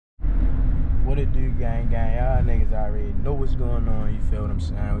What it do, gang? Y'all niggas already know what's going on, you feel what I'm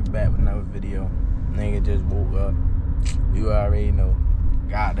saying? We back with another video. Nigga just woke up. You already know.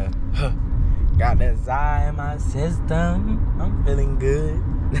 Got that Zai in my system. I'm feeling good.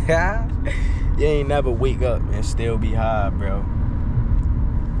 You ain't never wake up and still be high, bro.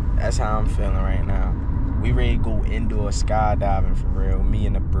 That's how I'm feeling right now. We ready to go indoor skydiving for real. Me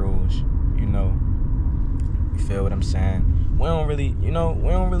and the bros, you know. You feel what I'm saying? We don't really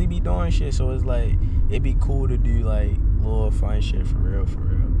be doing shit, so it's like, it'd be cool to do like little fun shit for real.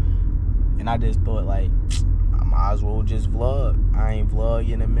 And I just thought like, I might as well just vlog. I ain't vlog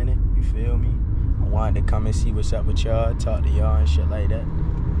in a minute, you feel me? I wanted to come and see what's up with y'all, talk to y'all and shit like that.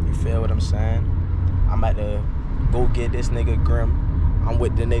 You feel what I'm saying? I'm about to go get this nigga Grim. I'm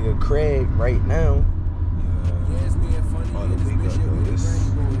with the nigga Craig right now. It's 10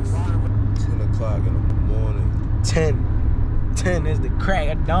 o'clock in the morning. 10 is the crack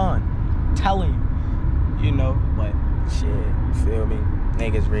of dawn. Telling you, you know, but shit, you feel me?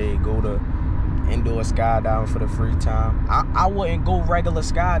 Niggas ready to go to indoor skydiving for the free time. I wouldn't go regular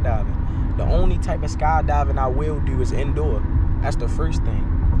skydiving. The only type of skydiving I will do is indoor. That's the first thing.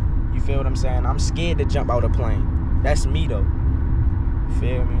 You feel what I'm saying? I'm scared to jump out a plane. That's me though. You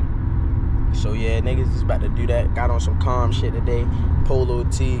feel me? So yeah, niggas is about to do that. Got on some calm shit today. Polo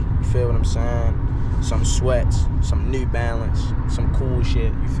tee, you feel what I'm saying? Some sweats, some New Balance, some cool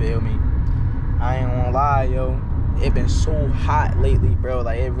shit, you feel me? I ain't gonna lie, yo. It been so hot lately, bro.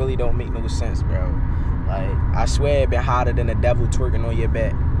 Like, it really don't make no sense, bro. Like, I swear it been hotter than the devil twerking on your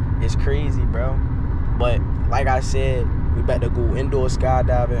back. It's crazy, bro. But, like I said, we about to go indoor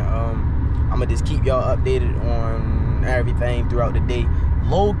skydiving. I'ma just keep y'all updated on everything throughout the day.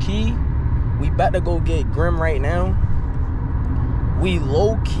 Low-key, we about to go get Grim right now. We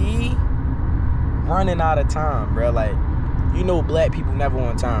low-key running out of time, bro. Like, you know black people never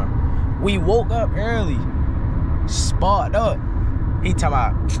on time. We woke up early, sparked up. He talking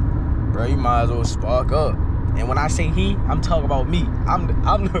about, bro, you might as well spark up. And when I say he, I'm talking about me. I'm the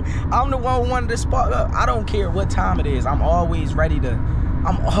one who wanted to spark up. I don't care what time it is. I'm always ready to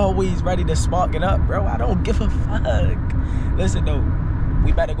spark it up, bro. I don't give a fuck. Listen though,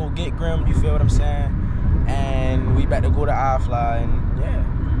 we about to go get Grim, you feel what I'm saying? And we about to go to iFly, and yeah.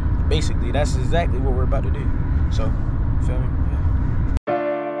 Basically, that's exactly what we're about to do. So, feel me? Yeah.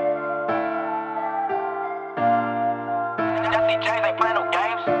 Definitely James ain't playing no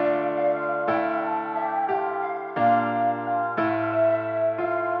games.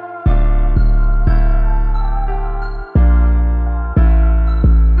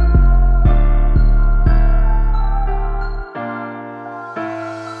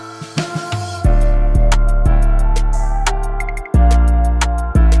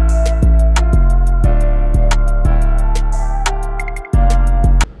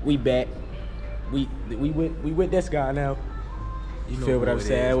 We back. We with this guy now. You feel what I'm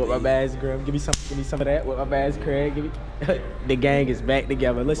saying? With my man's Grim. Give me some of that. With my man's Craig. Give me the gang is back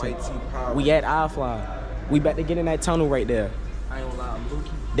together. Listen, we at iFly. We about to get in that tunnel right there. I ain't gonna lie,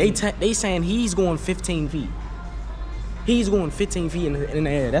 I'm They saying he's going 15 feet. He's going 15 feet in the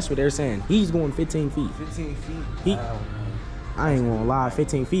air. That's what they're saying. He's going 15 feet. 15 feet? I ain't gonna lie,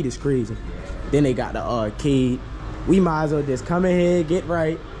 15 feet is crazy. Then they got the arcade. We might as well just come in here, get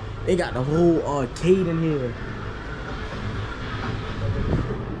right. They got the whole arcade in here.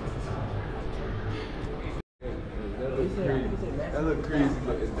 That look crazy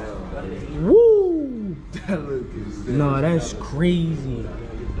looking down. Woo! That look insane. No, that's crazy.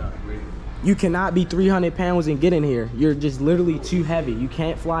 You cannot be 300 pounds and get in here. You're just literally too heavy. You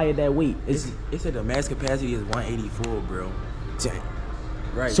can't fly at that weight. It said the max capacity is 184, bro. Dang.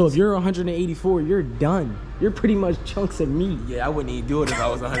 Right. So if you're 184, you're done. You're pretty much chunks of meat. Yeah, I wouldn't even do it if I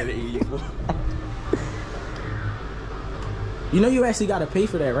was 184. You know you actually gotta pay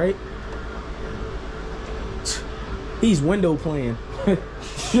for that, right? He's window playing.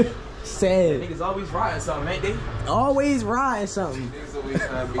 Sad. Niggas always riding something, ain't they? Always riding something.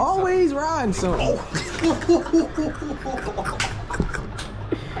 Niggas Always riding something.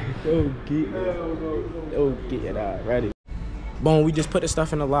 Don't get it out. Ready? Boom, we just put the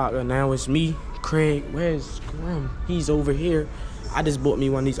stuff in the locker. Now it's me, Craig. Where's Grim? He's over here. I just bought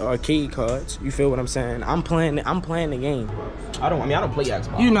me one of these arcade cards. You feel what I'm saying? I'm playing the game. I don't play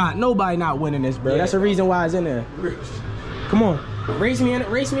Xbox. Nobody not winning this, bro. Yeah. That's the reason why it's in there. Come on. Race me in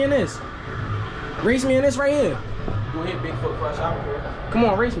this. Race me in this right here. Go ahead, Bigfoot Crush. I don't care. Come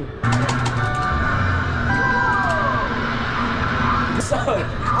on, race me. Son,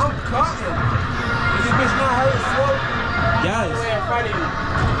 I'm cutting. Is this bitch not hurt slow? Yes. In front of you.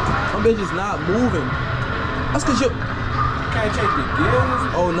 My bitch is not moving. That's because you ain't changed the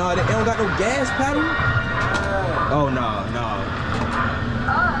gears. Oh no, they don't got no gas pedal. Oh no, no.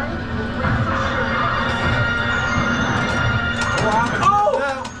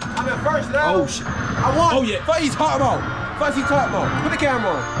 I'm at first now. Oh shit. I won. Oh yeah. Fuck he's talking about. Fuck he talking about. Put the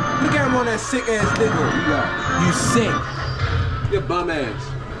camera on. Put the camera on that sick ass nigga. You got. You sick. You bum ass.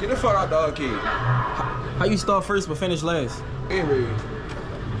 Get the fuck out the arcade. How you start first but finish last? Anyway.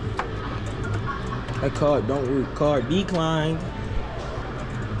 That card don't work. Card declined.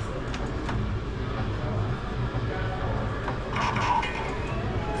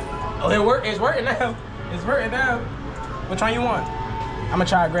 Oh, it work. It's working now. It's working now. Which one you want? I'm gonna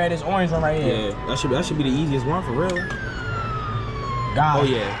try to grab this orange one right here. Yeah, that should be the easiest one for real. Got him. Oh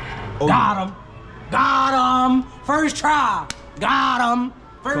yeah. Oh, got him. Got him. First try. Got him.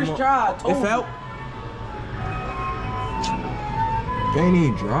 First try. It felt. They ain't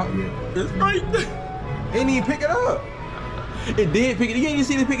even dropped yet. It's right. Ain't even pick it up. It did pick it. You ain't even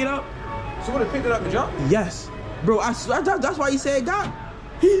seen it pick it up. So what? It picked it up and jumped? Yes, bro. That's why he said God.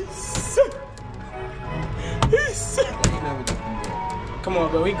 He's sick. He's sick. Come on,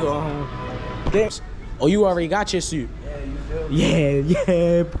 bro. We go home. Damn. Oh, you already got your suit. Yeah, you feel me?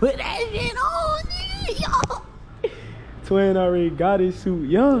 Yeah. Put that shit on, nigga. Yo. Twin already got his suit.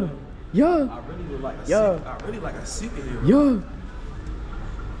 Yeah. I really would like a suit. I really like a superhero. Yeah.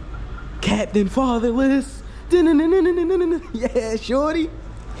 Captain Fatherless. Yeah, shorty.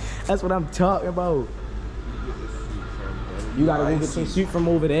 That's what I'm talking about. You gotta go get some suit from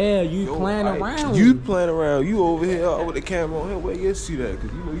over there. You playing around. You playing around. You over here with the camera on here. Where you see that? Cause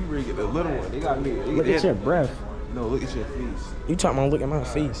you know you ready to get the little one. They got me. Look at your breath. No, look at your face. You talking about look at my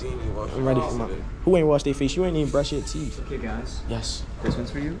face. I'm ready for my. Who ain't washed their face? You ain't even brush your teeth. Okay, guys. Yes. This one's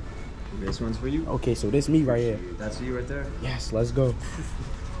for you. This one's for you. Okay, so this me right here. That's you right there. Yes, let's go.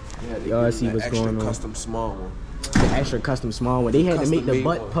 Yeah, Y'all see what's going on. Custom small one. The extra custom small one. They had to make the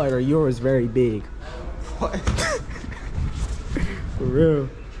butt one. part of yours very big. What? For real.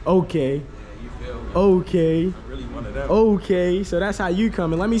 Okay. You feel me? Okay. I really wanted that. Okay. So that's how you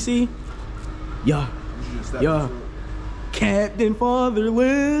coming. Let me see. Yeah. Yeah. Captain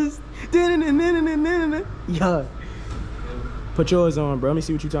Fatherless. Yeah. Put yours on, bro. Let me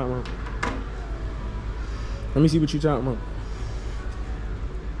see what you talking about. Let me see what you talking about.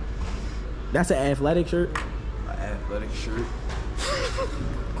 That's an athletic shirt. An athletic shirt.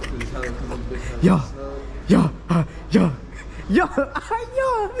 Yeah. Yeah. Yeah. Yo,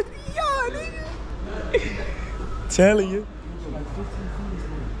 nigga. Telling you.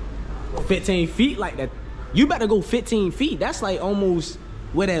 15 feet like that. You better go 15 feet. That's like almost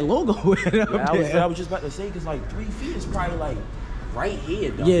where that logo went up I was just about to say, because like 3 feet is probably like right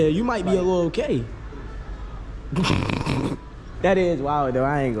here, though. Yeah, you might be a little okay. That is wild, though.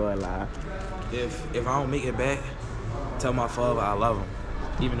 I ain't gonna lie. If I don't make it back, tell my father I love him,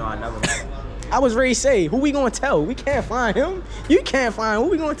 even though I never met him. I was ready to say, who we gonna tell? We can't find him. You can't find him.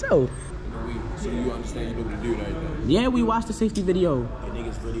 Who we gonna tell? So you understand you know what to do right now? Yeah, we watched the safety video. You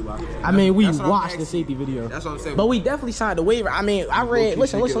niggas really watch it. I mean, we That's what I'm watched the asking. safety video. That's what I'm saying. But we definitely signed the waiver. I mean, I read.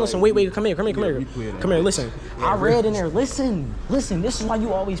 Listen. Wait. Come here. Come here. Listen. I read in there. Listen. This is why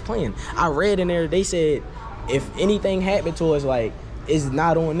you always playing. I read in there. They said if anything happened to us, like it's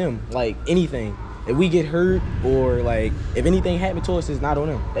not on them. Like anything. If we get hurt or like if anything happened to us, it's not on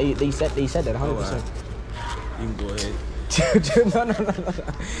them. They said that 100%. You can go ahead. No.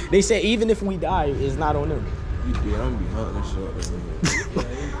 They said even if we die, it's not on them. You did. I'm gonna be hunting short.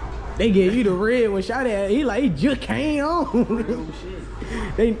 They gave you the red one shot at. He like he just came on.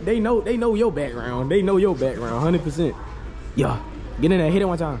 They know your background. They know your background 100%. Yeah, get in there. Hit it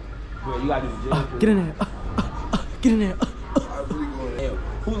one time. Bro, you gotta do the gym. Get in there. Get in there. I really going to.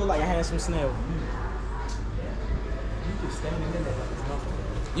 Who look like a handsome snail?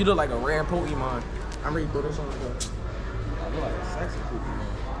 You look like a rare Pokemon. I'm ready to throw this on. I look like a sexy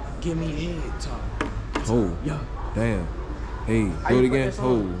Pokemon. Give me head top. Oh. Yeah. Damn. Hey, How do you it put again. this on?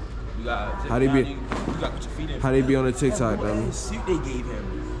 Oh. You got How they be? You got put your feet in. How they be on the TikTok, What dummy? ass suit they gave him?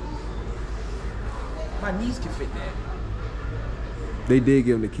 My knees can fit that. They did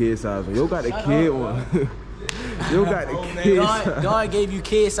give him the kid size one. Yo got the kid one. Yo got the kid size. God gave you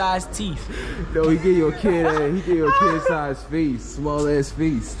kid-sized teeth. No, he gave your kid size face, small ass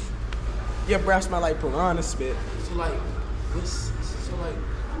face. Your breath smell like piranha spit. So like,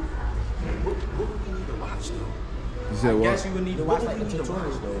 what would we need to watch though? You said what? Guess you would need to watch like the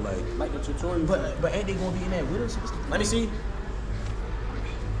tutorials though, like the tutorial. But ain't they gonna be in that with us? Let me see.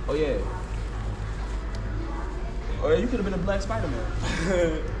 Oh yeah. Oh yeah, you could have been a black Spider-Man.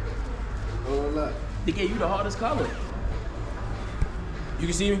 They gave you the hardest color. You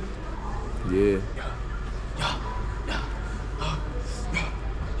can see me? Yeah.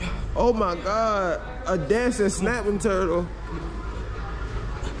 Oh my God, a dancing snapping turtle.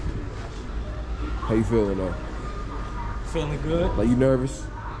 How you feeling though? Feeling good. Like you nervous?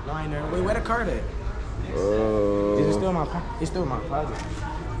 No, I ain't nervous. Wait, where the card at? Is it still in my pocket? It's still in my closet.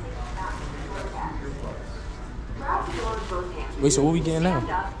 Wait, so what we getting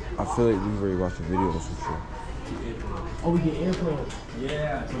now? I feel like we already watched a video or some shit. Oh, we get airplanes.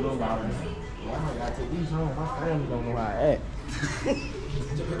 Yeah, it's a little louder. Yeah, I gotta take these home. My family don't know how I act.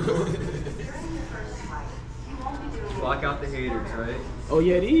 Block out the haters, right? Oh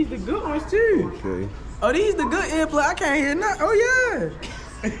yeah, these the good ones too. Okay. Oh, these the good airplanes. I can't hear nothing. Oh yeah,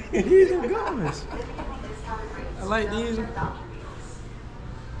 these the good ones. I like these.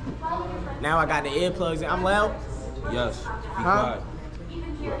 Now I got the earplugs in. I'm loud. Yes. Be Huh?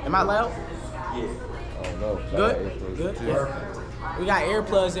 quiet. Am I loud? Yeah. Oh no. Good. Good. Yeah. We got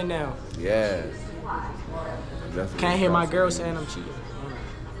earplugs in now. Yeah. Can't hear my girl saying I'm cheating.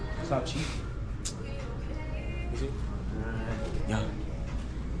 Stop cheating. Yo.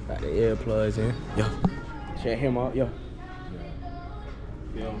 Got the earplugs in. Yo. Check him out. Yo.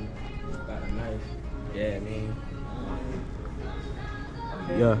 Yo. Got a knife. Yeah, man.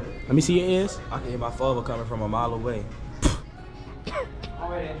 Yo. Let me see your ears. I can hear my father coming from a mile away.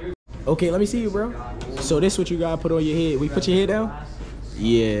 Okay, let me see you, bro. So this what you gotta put on your head. We put your head down?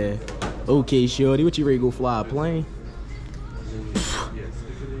 Yeah. Okay, shorty. What you ready to go fly a plane?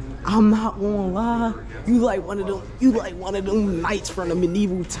 I'm not gonna lie. You like one of them knights from the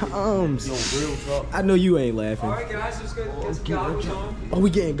medieval times. Yo, real talk. I know you ain't laughing. Alright guys, let's get some goggles on. Oh, we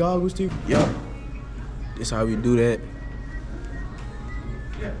getting goggles too? Yo. This how we do that.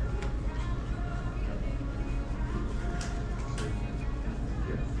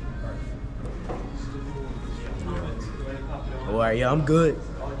 All right, yeah, I'm good.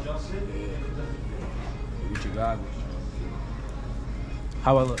 Get your goggles.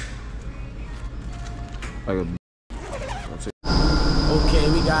 How I look? Like a. Okay,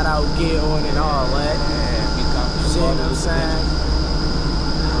 we got our gear on and all that. See what I'm saying?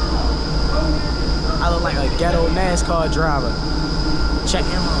 I look like a ghetto NASCAR driver. Check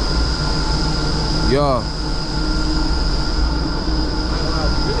him out. Yo.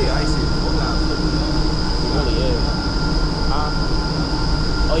 Really icy. He really is.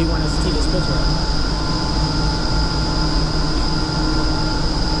 Oh, you want us to take this picture?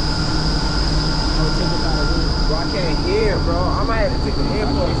 Oh, take it out of the room. Bro, I can't hear, bro. I might have to take the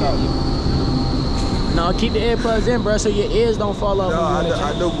earplugs out. No, keep the earplugs in, bro, so your ears don't fall off. No,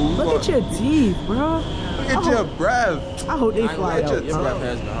 I know, but we Look gonna- at your teeth, bro. Look at your breath. I hope they fly Look at out. your Your breath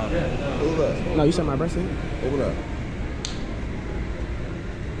has been hung. Hold up. No, you said my breath in? Open up.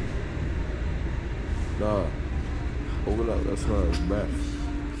 Nah. Open up. That's not his breath.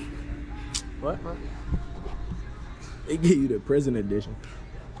 What? They give you the prison edition.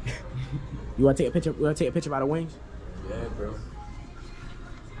 You wanna take a picture? You wanna take a picture by the wings? Yeah, bro.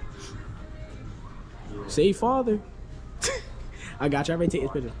 Say father. I got you. I already take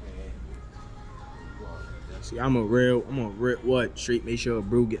this picture. See, I'm a real what? Straight. Make sure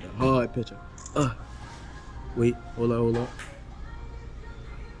bro get the hard picture. Wait, hold up.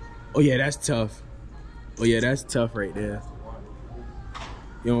 Oh yeah, that's tough. Oh yeah, that's tough right there.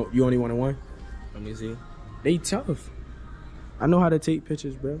 You only want one? Let me see. They tough. I know how to take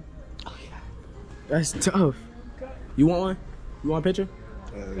pictures, bro. Oh yeah, that's tough. You want one? You want a picture?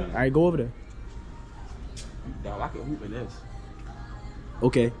 All right, go over there. Dog, I can hoop in this.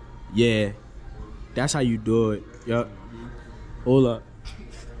 Okay. Yeah. That's how you do it. Yup. Hold up.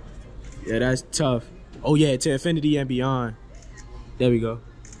 Yeah, that's tough. Oh yeah, to infinity and beyond. There we go.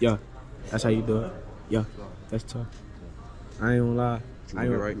 Yeah. That's how you do it. Yeah. That's tough. I ain't gonna lie. I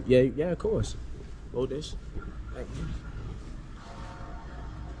ain't right? Yeah, of course. Hold this. Thank you.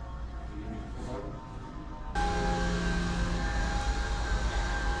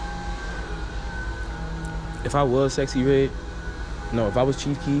 If I was Sexy Red, no, if I was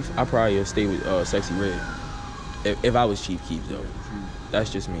Chief Keef, I'd probably stay with Sexy Red. If I was Chief Keef, though.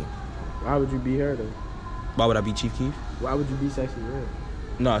 That's just me. Why would you be her though? Why would I be Chief Keef? Why would you be Sexy Red?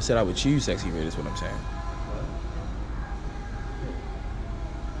 No, I said I would choose Sexy Red, is what I'm saying.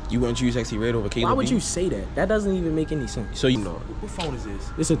 You wouldn't choose Sexy Red over Caleb Why would B? you say that? That doesn't even make any sense. So you know. What phone is this?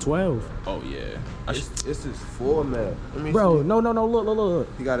 It's a 12. Oh, yeah. It's this format. Let me Bro, see. no, look.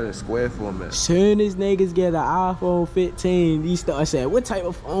 He got it in square format. Soon as niggas get an iPhone 15, these start saying, what type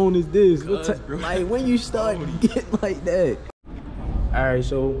of phone is this? Like, when you start getting like that. All right,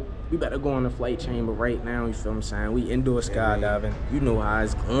 so we better go on the flight chamber right now, you feel what I'm saying? We indoor skydiving. You know how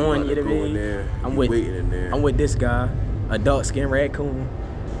it's going, you know what I mean? I'm waiting in there. I'm with this guy, a dark-skinned raccoon.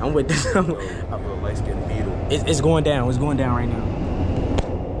 I'm with this. A light-skinned beetle. It's going down. It's going down right now.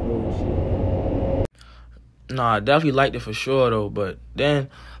 Oh Nah, I definitely liked it for sure though. But then,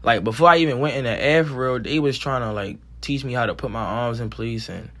 like before I even went in the air for real, they was trying to like teach me how to put my arms in place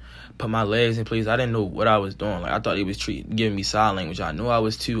and put my legs in place. I didn't know what I was doing. Like I thought they was giving me sign language. I knew I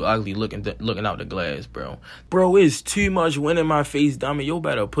was too ugly looking out the glass, bro. Bro, it's too much wind in my face, dummy. Yo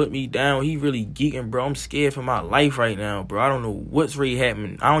better put me down. He really geeking, bro. I'm scared for my life right now, bro. I don't know what's really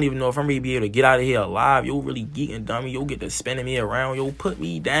happening. I don't even know if I'm really be able to get out of here alive. Yo really geeking, dummy. Yo get to spinning me around. Yo put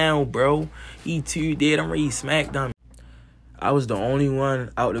me down, bro. He too dead. I'm ready smack, dummy. I was the only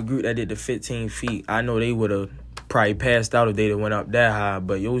one out the group that did the 15 feet. I know they would have probably passed out if they'd have went up that high,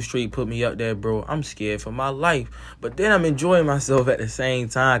 but yo straight put me up there, bro. I'm scared for my life, but then I'm enjoying myself at the same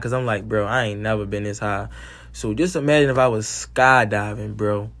time because I'm like, bro, I ain't never been this high. So just imagine if I was skydiving,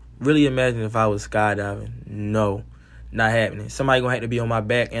 bro. Really imagine if I was skydiving. No, not happening. Somebody gonna have to be on my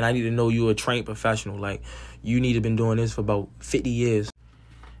back, and I need to know you a trained professional. Like, you need to have been doing this for about 50 years.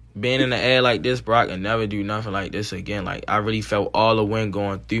 Being in the air like this, bro, I can never do nothing like this again. Like, I really felt all the wind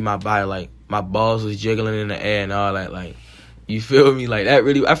going through my body. Like, my balls was jiggling in the air and all that. Like, you feel me? Like, that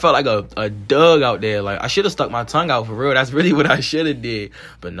really, I felt like a dug out there. Like, I should have stuck my tongue out for real. That's really what I should have did.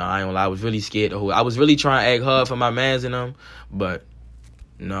 But no, I ain't gonna lie. I was really scared. I was really trying to act hard for my mans and them. But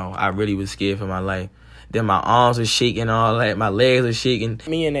no, I really was scared for my life. Then my arms were shaking and all that. My legs were shaking.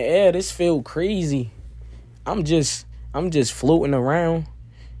 Me in the air, this feel crazy. I'm just floating around.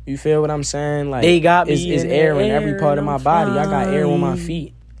 You feel what I'm saying? Like, They got me it's in air the in every air part of and my I'm body. I got air on my flying.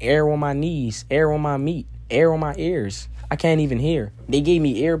 feet, air on my knees, air on my meat, air on my ears. I can't even hear. They gave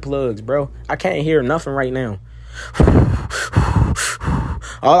me earplugs, bro. I can't hear nothing right now.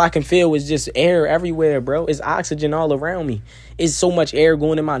 All I can feel is just air everywhere, bro. It's oxygen all around me. It's so much air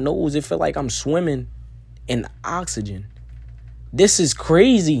going in my nose. It feel like I'm swimming in oxygen. This is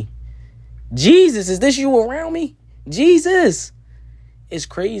crazy. Jesus, is this you around me? Jesus. It's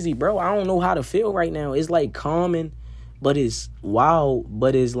crazy, bro. I don't know how to feel right now. It's like calming, but it's wild,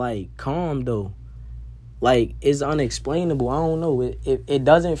 but it's like calm though. Like, it's unexplainable. I don't know. It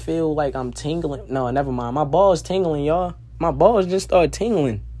doesn't feel like I'm tingling. No, never mind. My balls tingling, y'all. My balls just start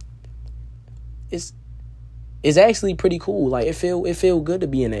tingling. It's actually pretty cool. Like, it feel good to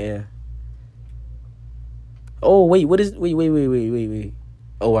be in the air. Oh, wait, wait.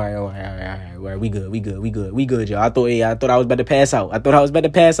 Oh, all right. We good, y'all. I thought I was about to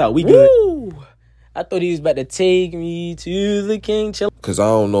pass out. We good. Woo! I thought he was about to take me to the king. Chill. Cause I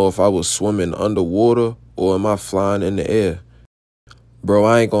don't know if I was swimming underwater or am I flying in the air. Bro,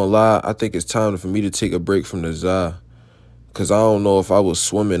 I ain't gonna lie. I think it's time for me to take a break from the Zai. Cause I don't know if I was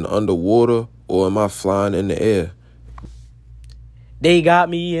swimming underwater or am I flying in the air. They got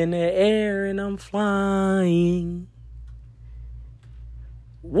me in the air and I'm flying.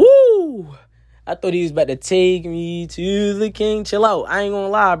 Woo! I thought he was about to take me to the king. Chill out. I ain't gonna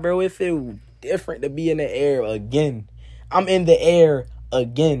lie, bro. It feel different to be in the air again. I'm in the air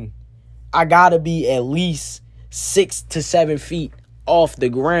again. I gotta be at least 6 to 7 feet off the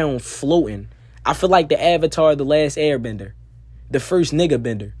ground floating. I feel like the Avatar of the Last Airbender. The first nigga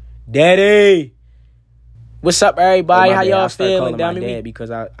bender. Daddy! What's up, everybody? How y'all feeling? My dad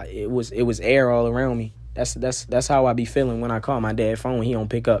because it was air all around me. That's how I be feeling when I call my dad phone. He don't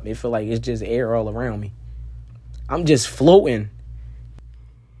pick up. It feel like it's just air all around me. I'm just floating.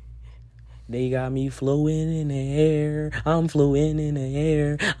 They got me floating in the air. I'm floating in the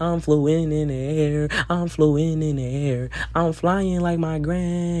air. I'm floating in the air. I'm floating in the air. I'm flying like my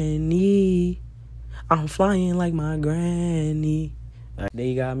granny. I'm flying like my granny.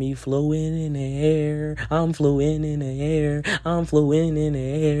 They got me floating in the air. I'm floating in the air. I'm floating in the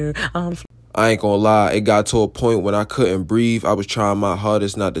air. I ain't gonna lie, it got to a point when I couldn't breathe. I was trying my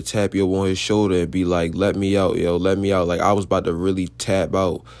hardest not to tap yo on his shoulder and be like, let me out, yo, let me out. Like, I was about to really tap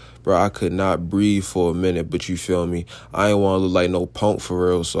out. Bro, I could not breathe for a minute, but you feel me? I ain't want to look like no punk for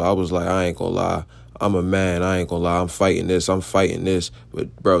real, so I was like, I ain't gonna lie. I'm a man, I ain't gonna lie. I'm fighting this.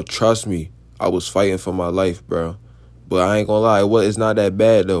 But, bro, trust me, I was fighting for my life, bro. But I ain't gonna lie, it's not that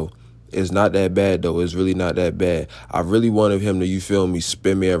bad, though. It's not that bad, though. It's really not that bad. I really wanted him to, you feel me,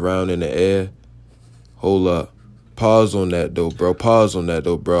 spin me around in the air. Hold up. Pause on that, though,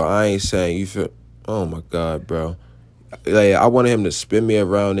 bro. I ain't saying, you feel... Oh, my God, bro. Like, I wanted him to spin me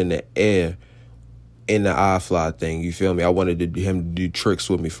around in the air in the iFly thing, you feel me? I wanted him to do tricks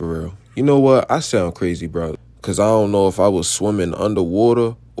with me for real. You know what? I sound crazy, bro. Because I don't know if I was swimming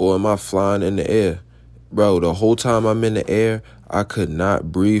underwater or am I flying in the air. Bro, the whole time I'm in the air, I could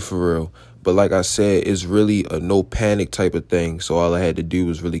not breathe for real. But like I said, it's really a no panic type of thing. So all I had to do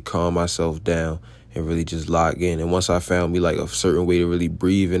was really calm myself down and really just lock in. And once I found me like a certain way to really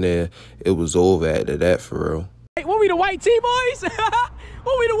breathe in there, it was over after that for real. Hey, want we the white T-boys?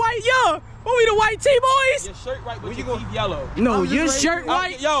 Want we the white, yo? What we the white tee boys? Your shirt white, but your teeth yellow. No, your shirt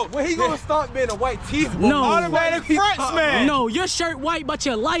white. Yo, When he gonna start being a white teeth? No. automatic Frenchman. No, your shirt white, but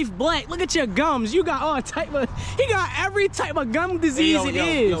your life black. Look at your gums. You got all type of. He got every type of gum disease Yo,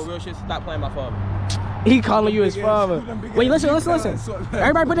 is. real shit. Stop playing my father. He calling you his father. Wait, listen.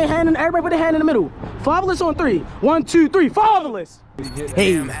 Everybody put their hand in. Everybody put their hand in the middle. Fatherless on 3. 1, 2, 3. Fatherless.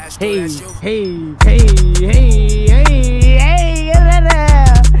 Hey.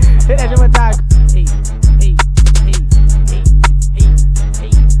 Hit that shit one time. Hey.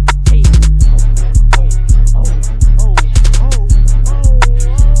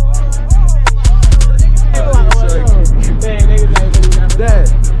 Dad.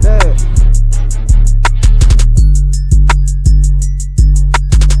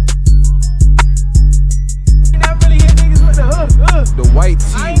 The white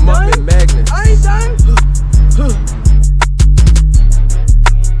tee Muppet Magnus. I ain't done.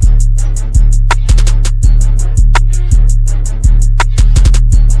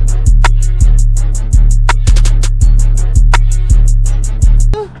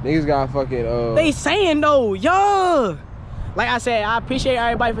 Niggas got fucking They saying though, yo. Like I said, I appreciate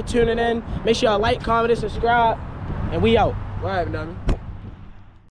everybody for tuning in. Make sure y'all like, comment, and subscribe. And we out. What happened, Nami?